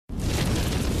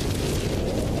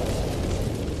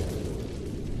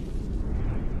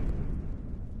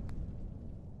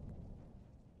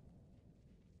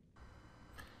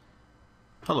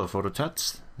Hello Photo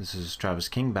Tuts, this is Travis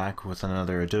King back with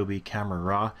another Adobe Camera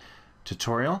Raw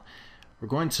tutorial. We're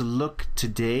going to look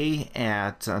today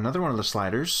at another one of the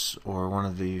sliders or one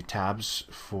of the tabs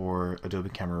for Adobe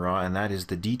Camera Raw, and that is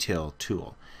the detail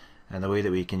tool, and the way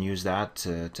that we can use that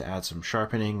to add some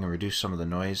sharpening and reduce some of the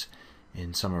noise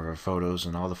in some of our photos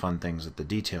and all the fun things that the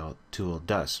detail tool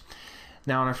does.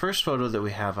 Now in our first photo that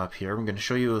we have up here, I'm going to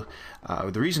show you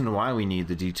the reason why we need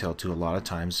the detail tool a lot of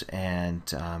times,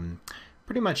 and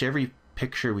pretty much every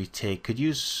picture we take could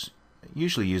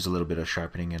usually use a little bit of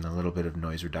sharpening and a little bit of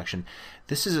noise reduction.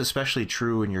 This is especially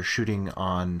true when you're shooting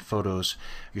on photos.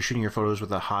 You're shooting your photos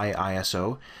with a high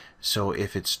ISO. So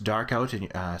if it's dark out, and,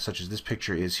 such as this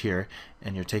picture is here,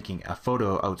 and you're taking a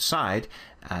photo outside,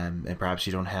 and perhaps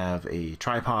you don't have a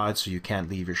tripod, so you can't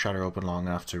leave your shutter open long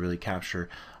enough to really capture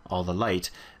all the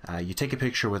light, you take a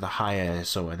picture with a high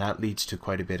ISO, and that leads to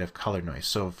quite a bit of color noise.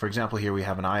 So for example, here we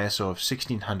have an ISO of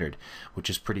 1600, which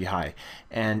is pretty high,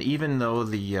 and even though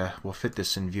we'll fit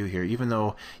this in view here, even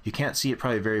though you can't see it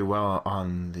probably very well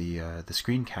on the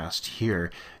screencast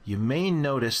here, you may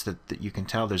notice that you can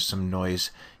tell there's some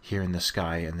noise here in the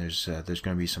sky, and there's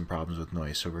going to be some problems with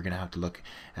noise, so we're going to have to look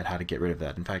at how to get rid of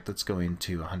that. In fact, let's go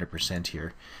into 100%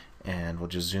 here, and we'll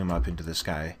just zoom up into the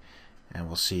sky, and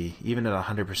we'll see even at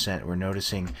 100% we're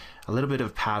noticing a little bit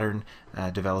of pattern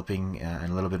developing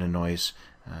and a little bit of noise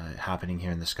happening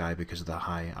here in the sky because of the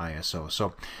high ISO.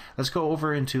 So let's go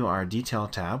over into our detail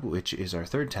tab, which is our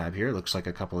third tab here. It looks like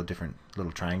a couple of different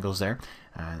little triangles there,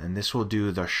 and this will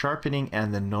do the sharpening,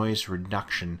 and the noise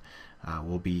reduction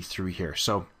will be through here.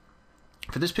 So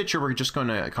for this picture, we're just going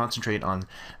to concentrate on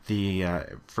the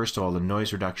first of all, the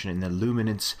noise reduction in the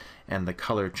luminance and the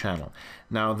color channel.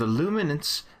 Now the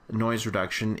luminance noise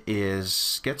reduction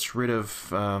gets rid of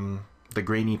the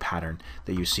grainy pattern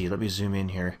that you see. Let me zoom in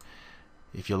here.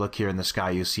 If you look here in the sky,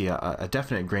 you see a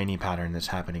definite grainy pattern that's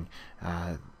happening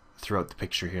throughout the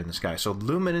picture here in the sky. So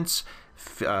luminance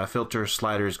filter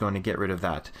slider is going to get rid of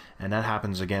that, and that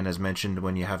happens again, as mentioned,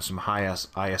 when you have some high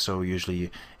ISO.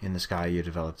 Usually in the sky you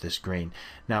develop this grain.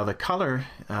 Now the color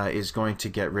is going to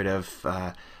get rid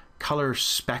of color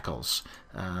speckles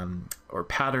or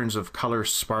patterns of color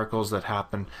sparkles that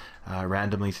happen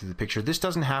randomly through the picture. This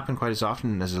doesn't happen quite as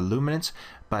often as a luminance,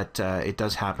 but it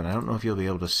does happen. I don't know if you'll be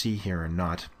able to see here or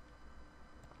not,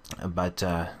 but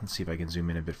let's see if I can zoom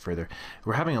in a bit further.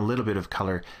 We're having a little bit of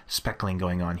color speckling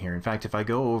going on here. In fact, if I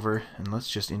go over and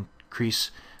let's just increase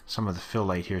some of the fill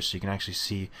light here so you can actually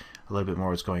see a little bit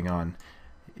more what's going on,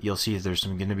 you'll see there's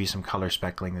going to be some color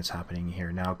speckling that's happening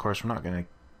here. Now of course we're not going to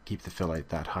keep the fill light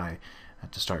that high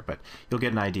to start, but you'll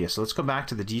get an idea. So let's go back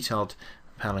to the detailed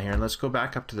panel here, and let's go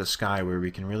back up to the sky where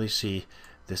we can really see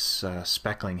this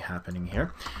speckling happening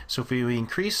here. So if we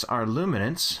increase our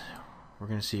luminance, we're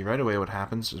going to see right away what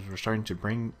happens is we're starting to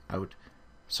bring out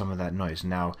some of that noise.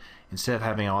 Now instead of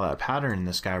having all that pattern in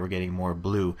the sky, we're getting more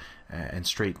blue and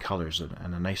straight colors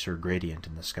and a nicer gradient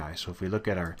in the sky. So if we look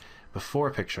at our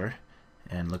before picture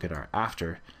and look at our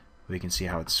after, we can see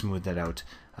how it's smoothed that out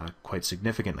quite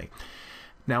significantly.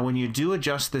 Now when you do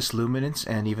adjust this luminance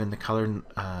and even the color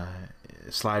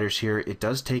sliders here, it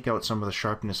does take out some of the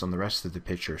sharpness on the rest of the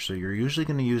picture. So you're usually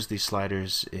going to use these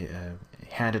sliders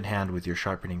hand in hand with your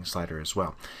sharpening slider as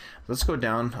well. Let's go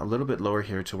down a little bit lower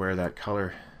here to where that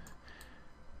color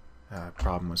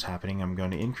problem was happening. I'm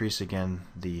going to increase again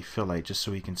the fill light just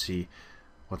so we can see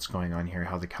what's going on here,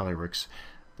 how the color works.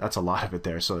 That's a lot of it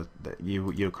there, so that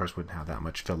you of course wouldn't have that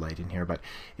much fill light in here. But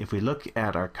if we look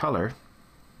at our color,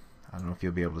 I don't know if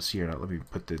you'll be able to see or not. Let me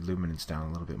put the luminance down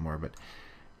a little bit more, but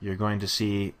you're going to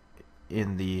see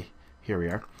in the, here we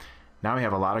are. Now we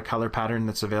have a lot of color pattern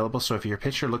that's available. So if your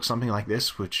picture looks something like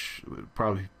this, which would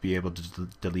probably be able to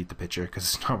delete the picture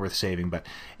because it's not worth saving, but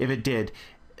if it did,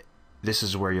 this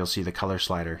is where you'll see the color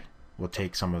slider will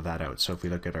take some of that out. So if we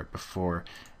look at our before,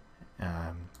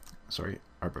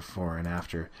 our before and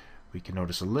after, we can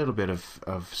notice a little bit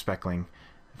of speckling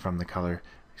from the color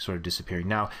sort of disappearing.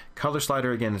 Now color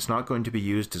slider, again, it's not going to be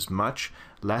used as much.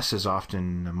 Less is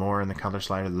often more in the color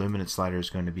slider. The luminance slider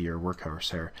is going to be your workhorse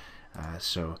here.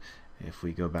 So if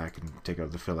we go back and take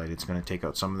out the fill light, it's going to take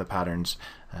out some of the patterns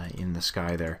in the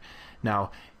sky there.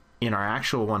 Now in our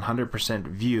actual 100%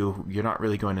 view, you're not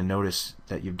really going to notice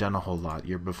that you've done a whole lot.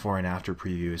 Your before and after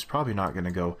preview is probably not going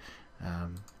to go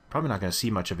probably not going to see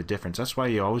much of a difference. That's why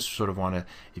you always sort of want to,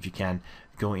 if you can,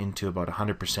 go into about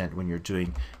 100% when you're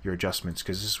doing your adjustments,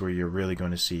 because this is where you're really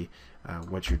going to see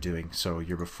what you're doing. So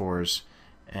your befores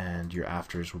and your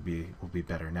afters will be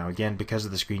better. Now again, because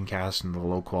of the screencast and the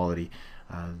low quality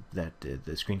that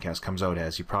the screencast comes out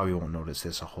as, you probably won't notice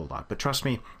this a whole lot. But trust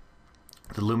me,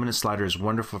 The luminance slider is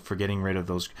wonderful for getting rid of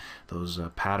those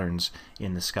patterns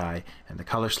in the sky, and the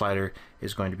color slider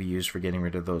is going to be used for getting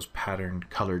rid of those patterned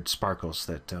colored sparkles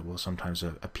that will sometimes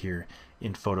appear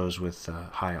in photos with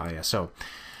high ISO.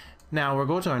 Now we'll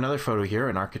go to another photo here,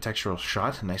 an architectural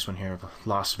shot, a nice one here of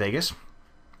Las Vegas.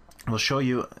 We'll show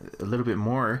you a little bit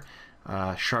more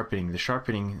sharpening, the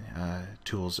sharpening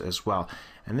tools as well.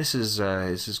 And this is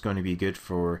going to be good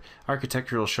for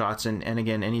architectural shots, and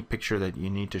again, any picture that you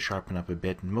need to sharpen up a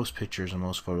bit, and most pictures and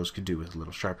most photos could do with a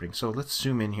little sharpening. So let's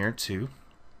zoom in here to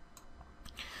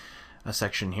a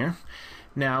section here.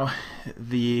 Now,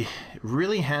 the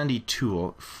really handy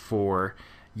tool for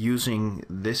using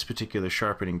this particular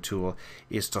sharpening tool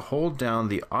is to hold down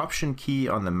the Option key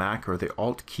on the Mac or the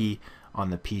Alt key on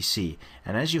the PC,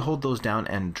 and as you hold those down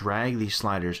and drag these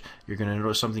sliders, you're going to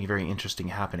notice something very interesting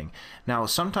happening. Now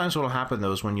sometimes what will happen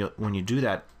though is when you do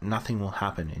that, nothing will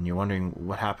happen, and you're wondering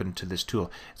what happened to this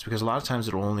tool. It's because a lot of times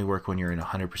it will only work when you're in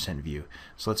 100% view.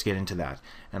 So let's get into that,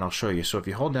 and I'll show you. So if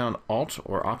you hold down Alt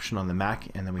or Option on the Mac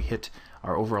and then we hit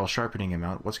our overall sharpening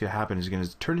amount, what's going to happen is it's going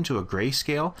to turn into a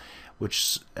grayscale,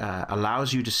 which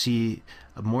allows you to see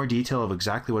more detail of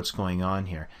exactly what's going on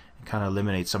here. Kind of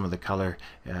eliminate some of the color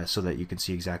so that you can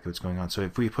see exactly what's going on. So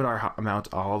if we put our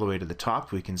amount all the way to the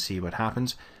top, we can see what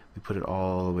happens. We put it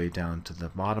all the way down to the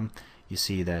bottom, you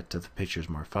see that the picture is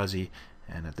more fuzzy,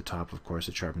 and at the top, of course,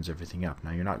 it sharpens everything up.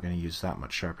 Now you're not going to use that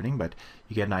much sharpening, but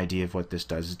you get an idea of what this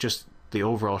does. It's just the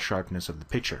overall sharpness of the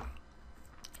picture.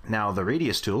 Now the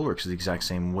radius tool works the exact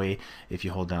same way if you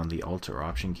hold down the Alt or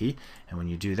Option key, and when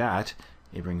you do that,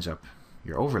 it brings up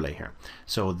your overlay here.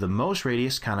 So the most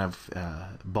radius kind of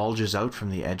bulges out from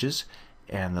the edges,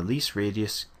 and the least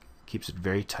radius keeps it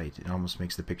very tight. It almost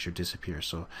makes the picture disappear.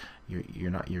 So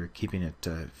you're keeping it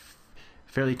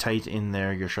fairly tight in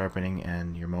there, you're sharpening,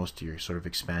 and you're sort of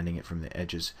expanding it from the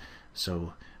edges.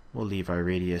 So we'll leave our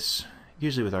radius.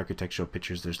 Usually with architectural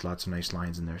pictures there's lots of nice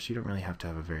lines in there, so you don't really have to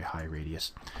have a very high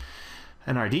radius.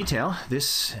 And our detail,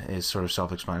 this is sort of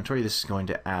self-explanatory. This is going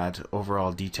to add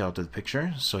overall detail to the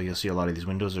picture. So you'll see a lot of these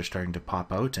windows are starting to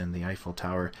pop out, and the Eiffel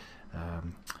Tower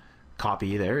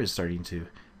copy there is starting to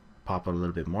pop out a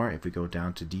little bit more. If we go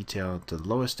down to detail to the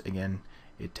lowest, again,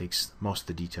 it takes most of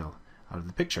the detail out of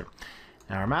the picture.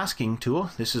 Now our masking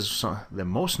tool, this is the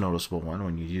most noticeable one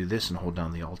when you do this and hold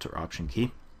down the Alt or Option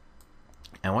key.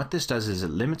 And what this does is it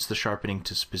limits the sharpening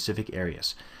to specific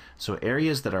areas. So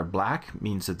areas that are black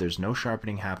means that there's no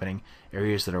sharpening happening.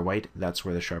 Areas that are white, that's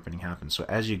where the sharpening happens. So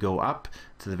as you go up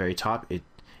to the very top, it,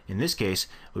 in this case,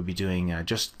 would be doing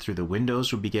just through the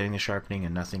windows would be getting the sharpening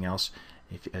and nothing else.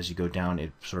 As you go down,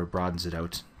 it sort of broadens it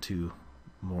out to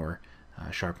more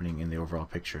sharpening in the overall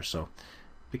picture. So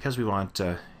because we want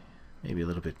maybe a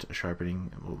little bit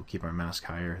sharpening, we'll keep our mask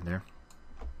higher there.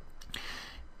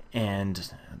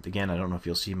 And again, I don't know if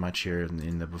you'll see much here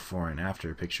in the before and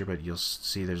after picture, but you'll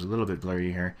see there's a little bit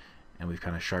blurry here, and we've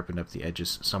kind of sharpened up the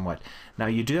edges somewhat. Now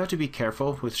you do have to be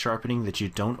careful with sharpening that you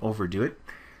don't overdo it,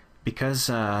 because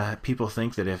people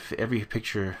think that if every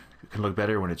picture can look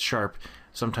better when it's sharp,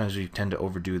 sometimes we tend to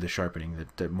overdo the sharpening,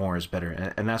 that more is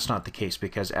better, and that's not the case,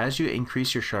 because as you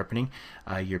increase your sharpening,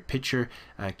 your picture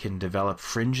can develop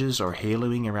fringes or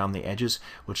haloing around the edges,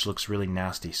 which looks really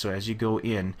nasty. So as you go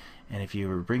in, and if you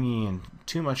were bringing in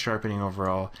too much sharpening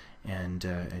overall, and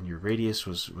your radius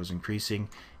was increasing,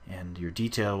 and your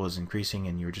detail was increasing,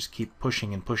 and you were just keep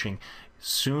pushing and pushing,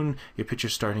 soon your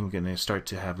picture's going to start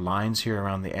to have lines here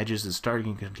around the edges. It's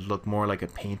starting to look more like a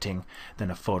painting than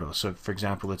a photo. So for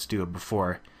example, let's do a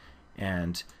before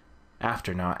and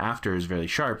after. Now after is very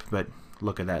sharp, but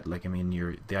look at that. Like, I mean,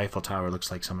 the Eiffel Tower looks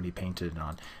like somebody painted it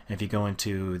on. And if you go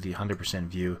into the 100%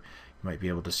 view, you might be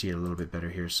able to see it a little bit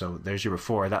better here. So there's your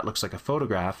before. That looks like a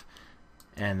photograph,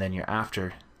 and then your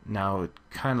after. Now it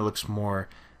kind of looks more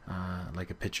like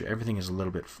a picture. Everything is a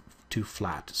little bit too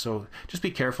flat. So just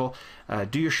be careful.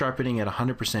 Do your sharpening at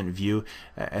 100% view,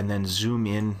 and then zoom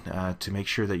in to make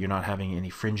sure that you're not having any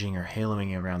fringing or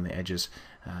haloing around the edges.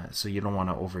 So you don't want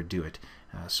to overdo it.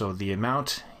 So the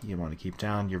amount you want to keep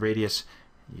down. Your radius,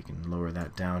 you can lower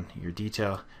that down. Your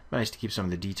detail, nice to keep some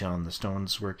of the detail in the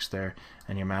stones works there.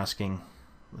 And your masking,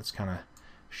 let's kind of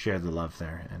share the love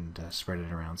there and spread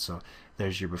it around. So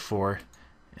there's your before,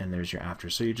 and there's your after.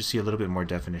 So you just see a little bit more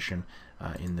definition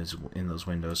in those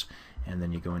windows, and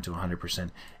then you go into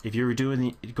 100%. If you were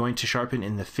going to sharpen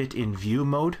in the fit in view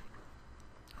mode,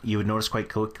 you would notice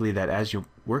quite quickly that as you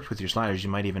worked with your sliders, you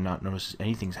might even not notice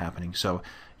anything's happening. So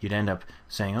you'd end up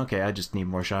saying, okay, I just need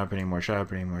more sharpening, more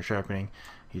sharpening, more sharpening.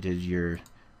 You did your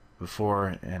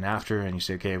before and after, and you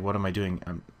say, okay, what am I doing?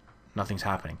 I'm nothing's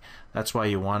happening. That's why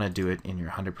you want to do it in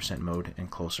your 100% mode and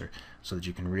closer, so that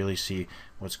you can really see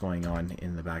what's going on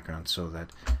in the background, so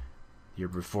that your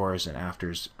befores and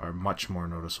afters are much more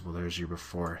noticeable. There's your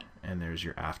before and there's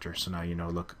your after. So now you know,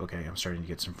 look, okay, I'm starting to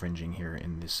get some fringing here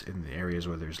in the areas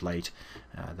where there's light.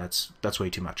 That's way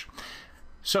too much.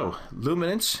 So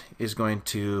Luminance is going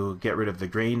to get rid of the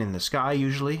grain in the sky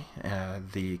usually.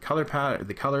 The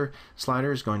color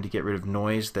slider is going to get rid of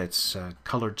noise that's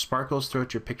colored sparkles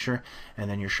throughout your picture, and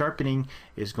then your sharpening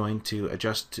is going to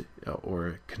adjust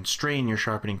or constrain your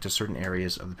sharpening to certain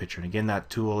areas of the picture. And again, that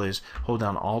tool is hold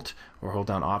down Alt or hold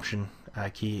down Option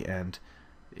key, and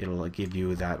it'll give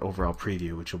you that overall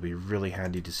preview, which will be really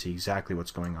handy to see exactly what's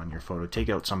going on in your photo. Take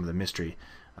out some of the mystery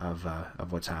of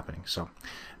what's happening. So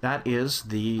that is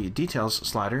the details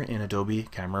slider in Adobe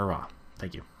Camera Raw.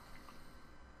 Thank you.